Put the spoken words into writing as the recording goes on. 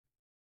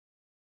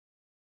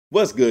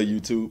What's good,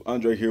 YouTube?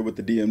 Andre here with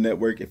the DM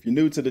Network. If you're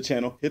new to the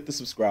channel, hit the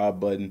subscribe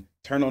button,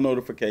 turn on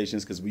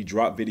notifications because we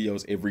drop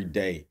videos every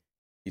day.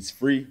 It's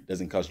free,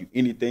 doesn't cost you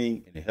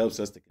anything, and it helps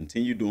us to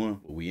continue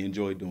doing what we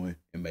enjoy doing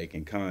and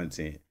making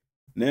content.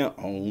 Now,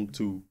 on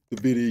to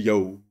the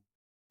video.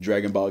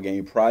 Dragon Ball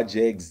Game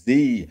Project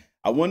Z.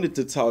 I wanted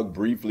to talk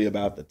briefly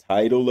about the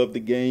title of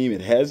the game.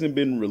 It hasn't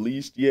been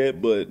released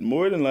yet, but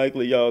more than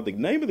likely, y'all, the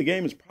name of the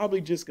game is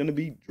probably just going to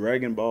be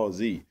Dragon Ball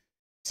Z.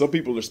 Some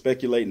people are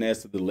speculating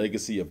as to the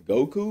legacy of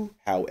Goku.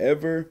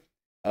 However,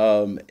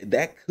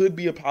 that could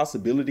be a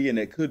possibility, and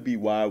that could be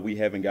why we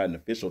haven't got an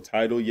official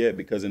title yet.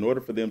 Because in order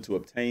for them to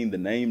obtain the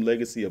name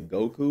Legacy of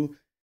Goku,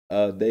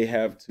 they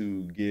have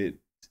to get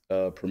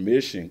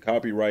permission,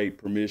 copyright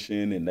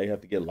permission, and they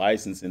have to get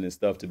licensing and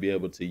stuff to be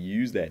able to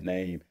use that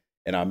name.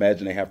 And I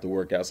imagine they have to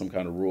work out some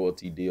kind of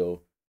royalty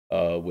deal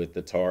with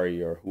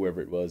Atari or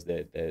whoever it was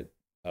that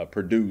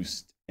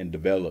produced and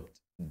developed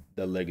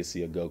the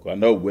Legacy of Goku. I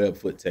know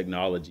Webfoot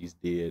Technologies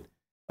did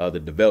the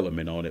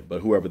development on it,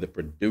 but whoever the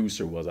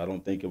producer was, I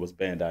don't think it was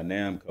Bandai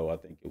Namco. I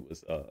think it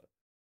was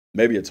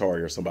maybe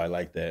Atari or somebody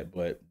like that.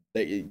 But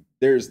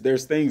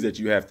there's things that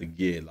you have to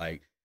get.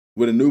 Like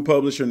with a new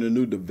publisher and a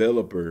new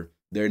developer,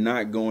 they're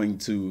not going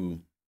to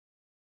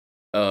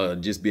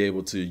just be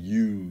able to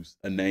use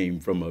a name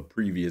from a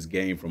previous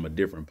game from a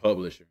different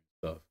publisher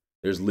and stuff.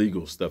 There's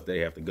legal stuff they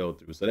have to go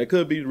through. So that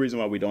could be the reason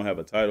why we don't have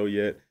a title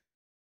yet.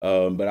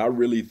 But I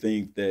really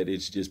think that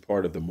it's just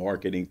part of the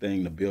marketing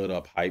thing to build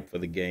up hype for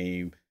the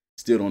game.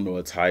 Still don't know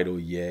a title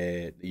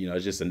yet. You know,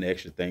 it's just an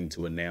extra thing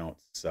to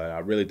announce. So I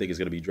really think it's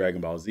going to be Dragon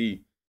Ball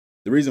Z.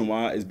 The reason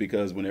why is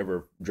because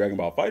whenever Dragon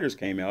Ball Fighters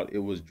came out, it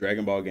was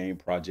Dragon Ball Game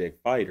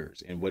Project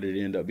Fighters. And what did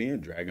it end up being?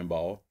 Dragon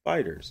Ball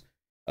Fighters.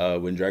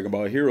 When Dragon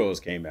Ball Heroes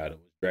came out, it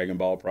was Dragon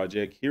Ball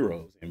Project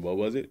Heroes. And what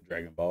was it?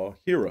 Dragon Ball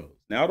Heroes.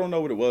 Now, I don't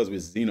know what it was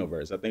with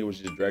Xenoverse. I think it was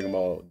just Dragon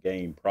Ball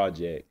Game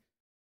Project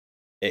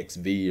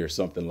XV or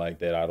something like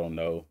that. I don't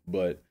know.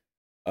 But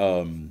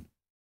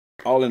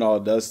all in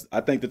all,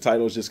 I think the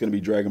title is just going to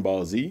be Dragon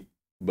Ball Z.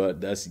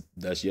 But that's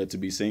yet to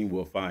be seen.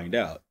 We'll find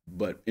out.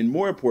 But in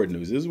more important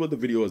news, this is what the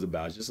video is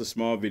about. It's just a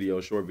small video,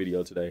 short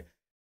video today.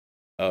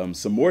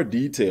 Some more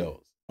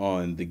details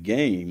on the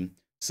game.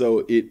 So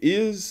it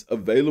is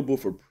available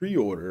for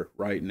pre-order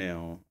right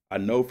now. I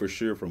know for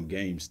sure from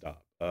GameStop.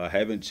 I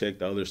haven't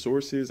checked other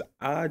sources.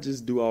 I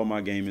just do all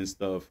my gaming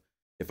stuff.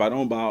 If I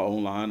don't buy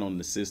online on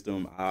the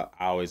system, I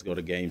always go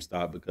to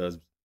GameStop because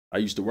I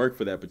used to work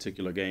for that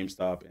particular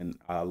GameStop, and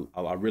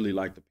I really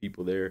like the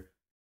people there.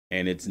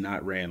 And it's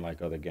not ran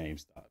like other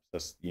GameStops.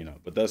 That's, you know,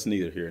 but that's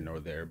neither here nor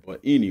there. But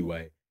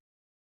anyway,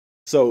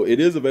 so it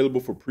is available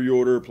for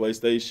pre-order,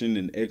 PlayStation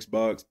and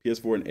Xbox,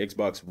 PS4 and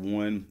Xbox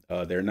One.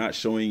 They're not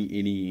showing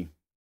any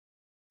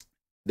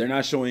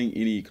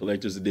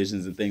collector's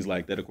editions and things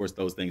like that. Of course,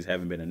 those things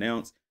haven't been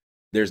announced.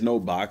 There's no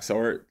box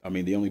art. I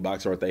mean, the only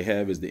box art they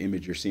have is the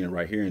image you're seeing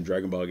right here in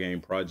Dragon Ball Game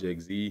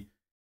Project Z.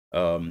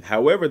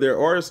 However, there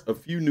are a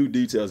few new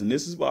details, and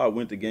this is why I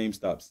went to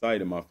GameStop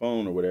site on my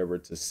phone or whatever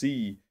to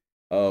see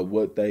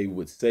what they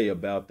would say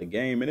about the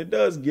game. And it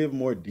does give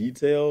more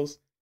details,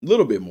 a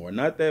little bit more,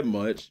 not that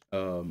much.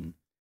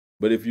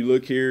 But if you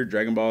look here,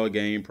 Dragon Ball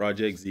Game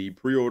Project Z,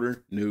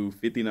 pre-order, new,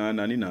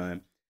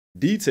 $59.99.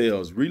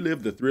 Details: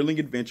 relive the thrilling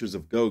adventures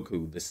of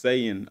Goku, the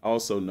Saiyan,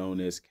 also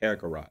known as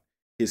Kakarot.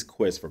 His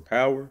quest for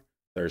power,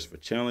 thirst for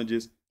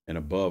challenges, and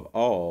above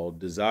all,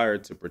 desire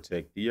to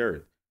protect the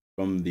Earth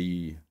from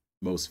the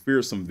most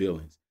fearsome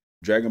villains.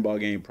 Dragon Ball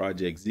Game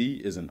Project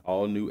Z is an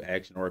all-new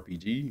action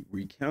RPG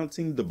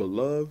recounting the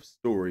beloved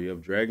story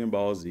of Dragon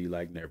Ball Z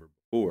like never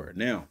before.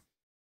 Now,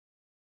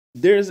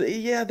 there's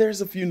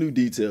a few new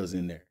details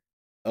in there.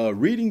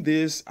 Reading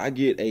this, I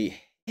get a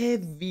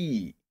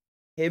heavy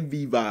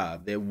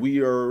vibe that we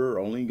are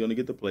only going to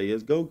get to play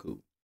as Goku.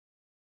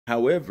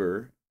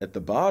 However, at the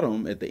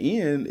bottom, at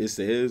the end, it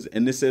says,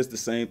 and this says the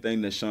same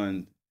thing that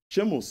Sean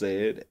Schimmel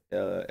said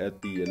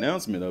at the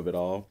announcement of it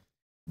all,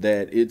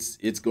 that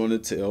it's going to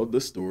tell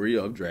the story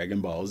of Dragon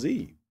Ball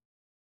Z.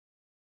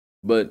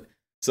 But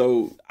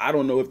so I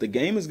don't know if the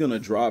game is going to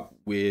drop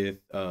with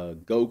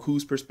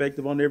Goku's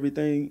perspective on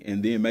everything,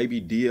 and then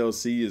maybe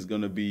DLC is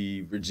going to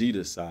be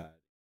Vegeta's side,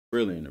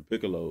 Krillin or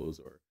Piccolo's,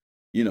 or,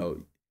 you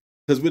know,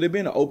 because with it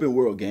being an open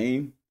world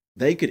game,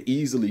 they could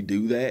easily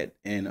do that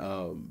and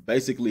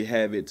basically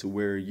have it to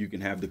where you can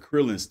have the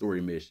Krillin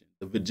story mission,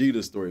 the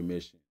Vegeta story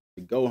mission,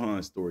 the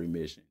Gohan story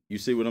mission. You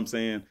see what I'm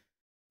saying?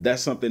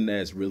 That's something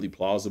that's really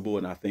plausible,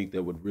 and I think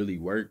that would really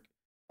work.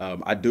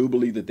 I do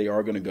believe that they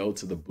are going to go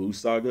to the Buu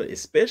saga,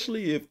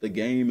 especially if the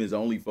game is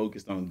only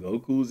focused on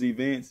Goku's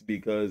events,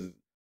 because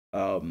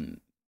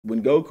when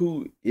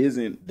Goku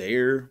isn't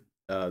there,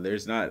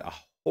 there's not a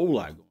whole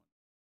lot going on.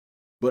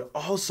 But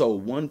also,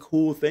 one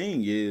cool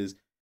thing is,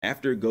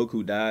 after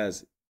Goku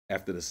dies,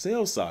 after the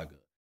Cell Saga,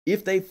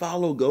 if they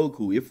follow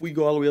Goku, if we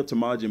go all the way up to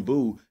Majin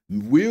Buu,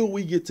 will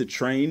we get to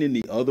train in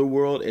the other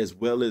world as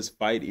well as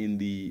fight in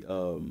the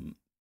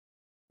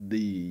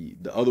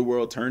other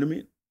world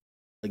tournament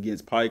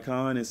against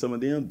Pycon and some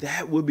of them?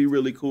 That would be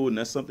really cool, and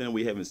that's something that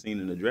we haven't seen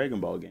in the Dragon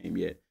Ball game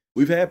yet.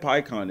 We've had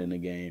PyCon in the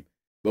game,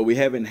 but we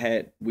haven't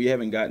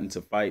gotten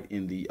to fight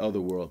in the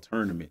Otherworld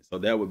tournament. So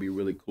that would be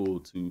really cool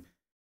to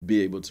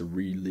be able to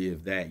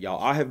relive that.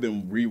 Y'all, I have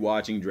been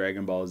rewatching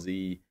Dragon Ball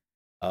Z.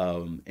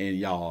 And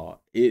y'all,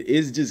 it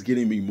is just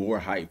getting me more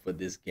hype for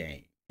this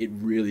game. It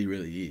really,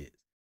 really is.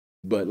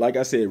 But like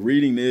I said,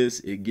 reading this,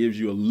 it gives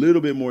you a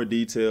little bit more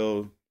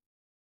detail.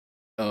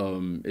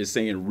 It's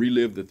saying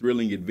relive the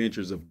thrilling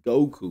adventures of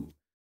Goku.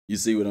 You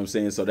see what I'm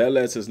saying? So that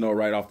lets us know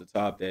right off the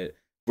top that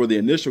for the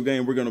initial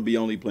game, we're going to be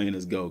only playing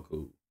as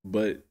Goku.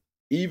 But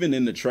even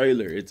in the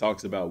trailer, it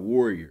talks about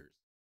warriors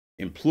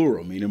in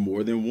plural, meaning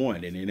more than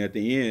one. And then at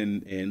the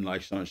end, and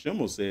like Sean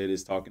Schimmel said,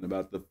 it's talking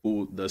about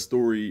the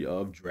story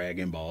of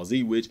Dragon Ball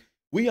Z, which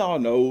we all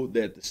know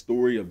that the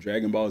story of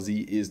Dragon Ball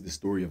Z is the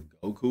story of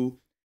Goku.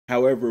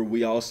 However,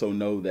 we also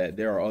know that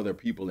there are other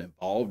people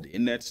involved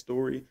in that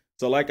story.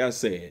 So like I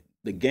said,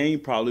 the game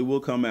probably will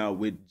come out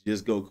with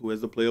just Goku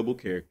as the playable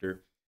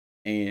character,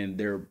 and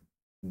there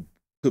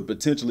could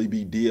potentially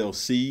be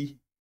DLC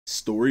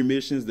story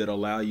missions that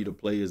allow you to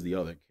play as the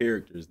other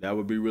characters. That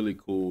would be really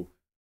cool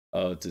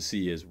to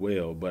see as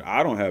well. But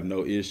I don't have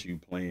no issue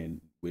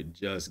playing with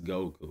just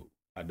Goku.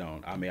 I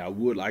don't. I mean, I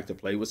would like to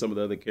play with some of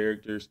the other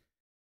characters,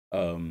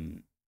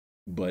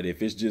 but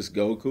if it's just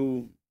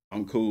Goku,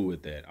 I'm cool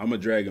with that. I'm a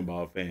Dragon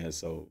Ball fan,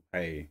 so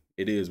hey,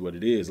 it is what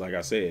it is. Like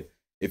I said,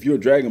 if you're a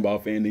Dragon Ball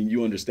fan, then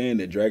you understand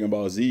that Dragon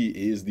Ball Z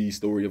is the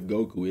story of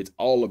Goku. It's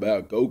all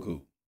about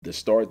Goku. The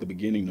start, the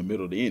beginning, the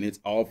middle, the end, it's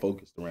all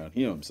focused around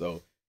him.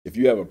 So if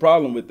you have a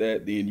problem with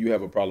that, then you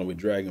have a problem with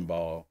Dragon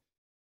Ball,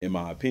 in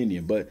my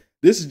opinion. But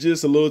this is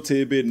just a little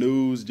tidbit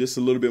news, just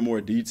a little bit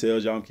more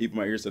details. Y'all keep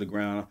my ears to the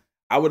ground.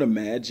 I would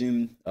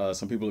imagine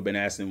some people have been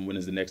asking when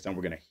is the next time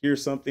we're going to hear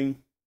something.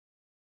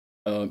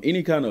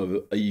 Any kind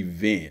of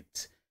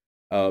event.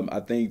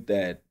 I think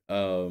that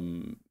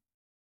in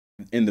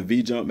the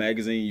V-Jump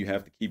magazine, you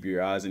have to keep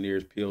your eyes and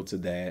ears peeled to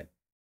that.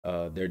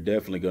 They're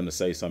definitely going to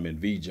say something in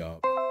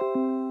V-Jump.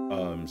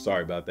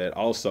 Sorry about that.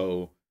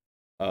 Also,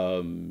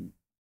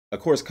 of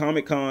course,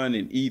 Comic-Con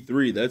and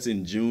E3, that's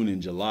in June and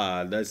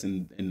July. That's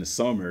in the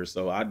summer.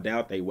 So I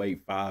doubt they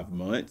wait 5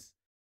 months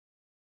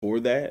for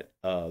that.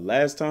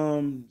 Last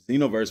time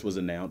Xenoverse was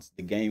announced,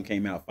 the game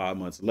came out 5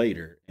 months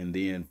later, and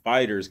then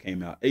Fighters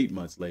came out 8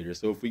 months later.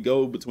 So if we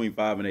go between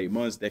 5 and 8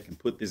 months, that can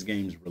put this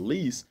game's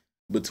release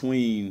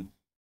between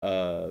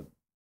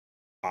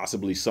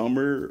possibly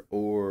summer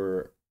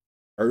or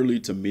early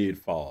to mid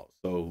fall.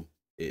 So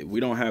we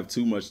don't have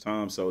too much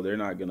time, so they're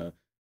not gonna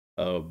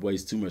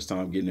waste too much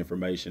time getting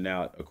information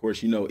out. Of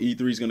course, you know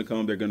E3 is gonna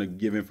come; they're gonna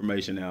give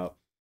information out.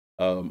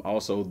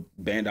 Also,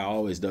 Bandai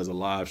always does a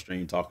live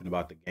stream talking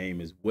about the game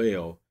as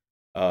well.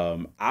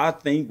 I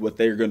think what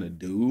they're gonna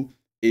do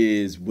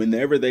is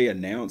whenever they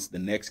announce the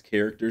next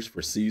characters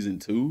for season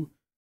 2,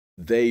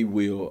 they're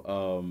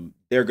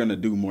gonna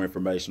do more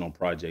information on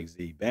Project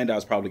Z.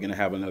 Bandai's probably gonna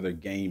have another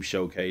game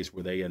showcase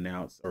where they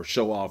announce or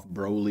show off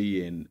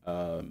Broly and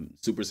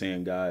Super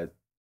Saiyan God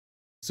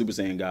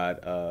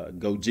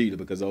Gogeta,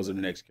 because those are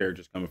the next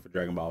characters coming for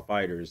Dragon Ball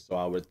Fighters. So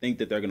I would think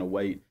that they're going to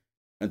wait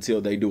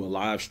until they do a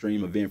live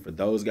stream event for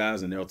those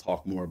guys, and they'll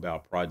talk more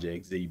about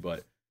Project Z.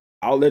 But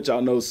I'll let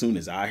y'all know as soon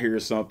as I hear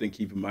something,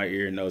 keeping my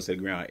ear and nose to the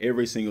ground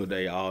every single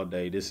day, all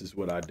day. This is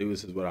what I do.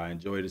 This is what I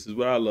enjoy. This is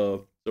what I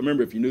love. So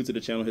remember, if you're new to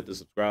the channel, hit the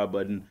subscribe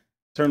button,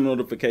 turn on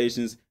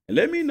notifications, and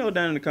let me know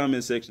down in the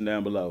comment section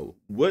down below.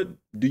 What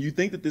do you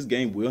think that this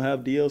game will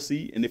have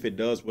DLC? And if it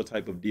does, what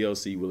type of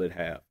DLC will it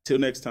have? Till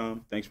next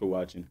time, thanks for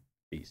watching.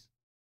 Peace.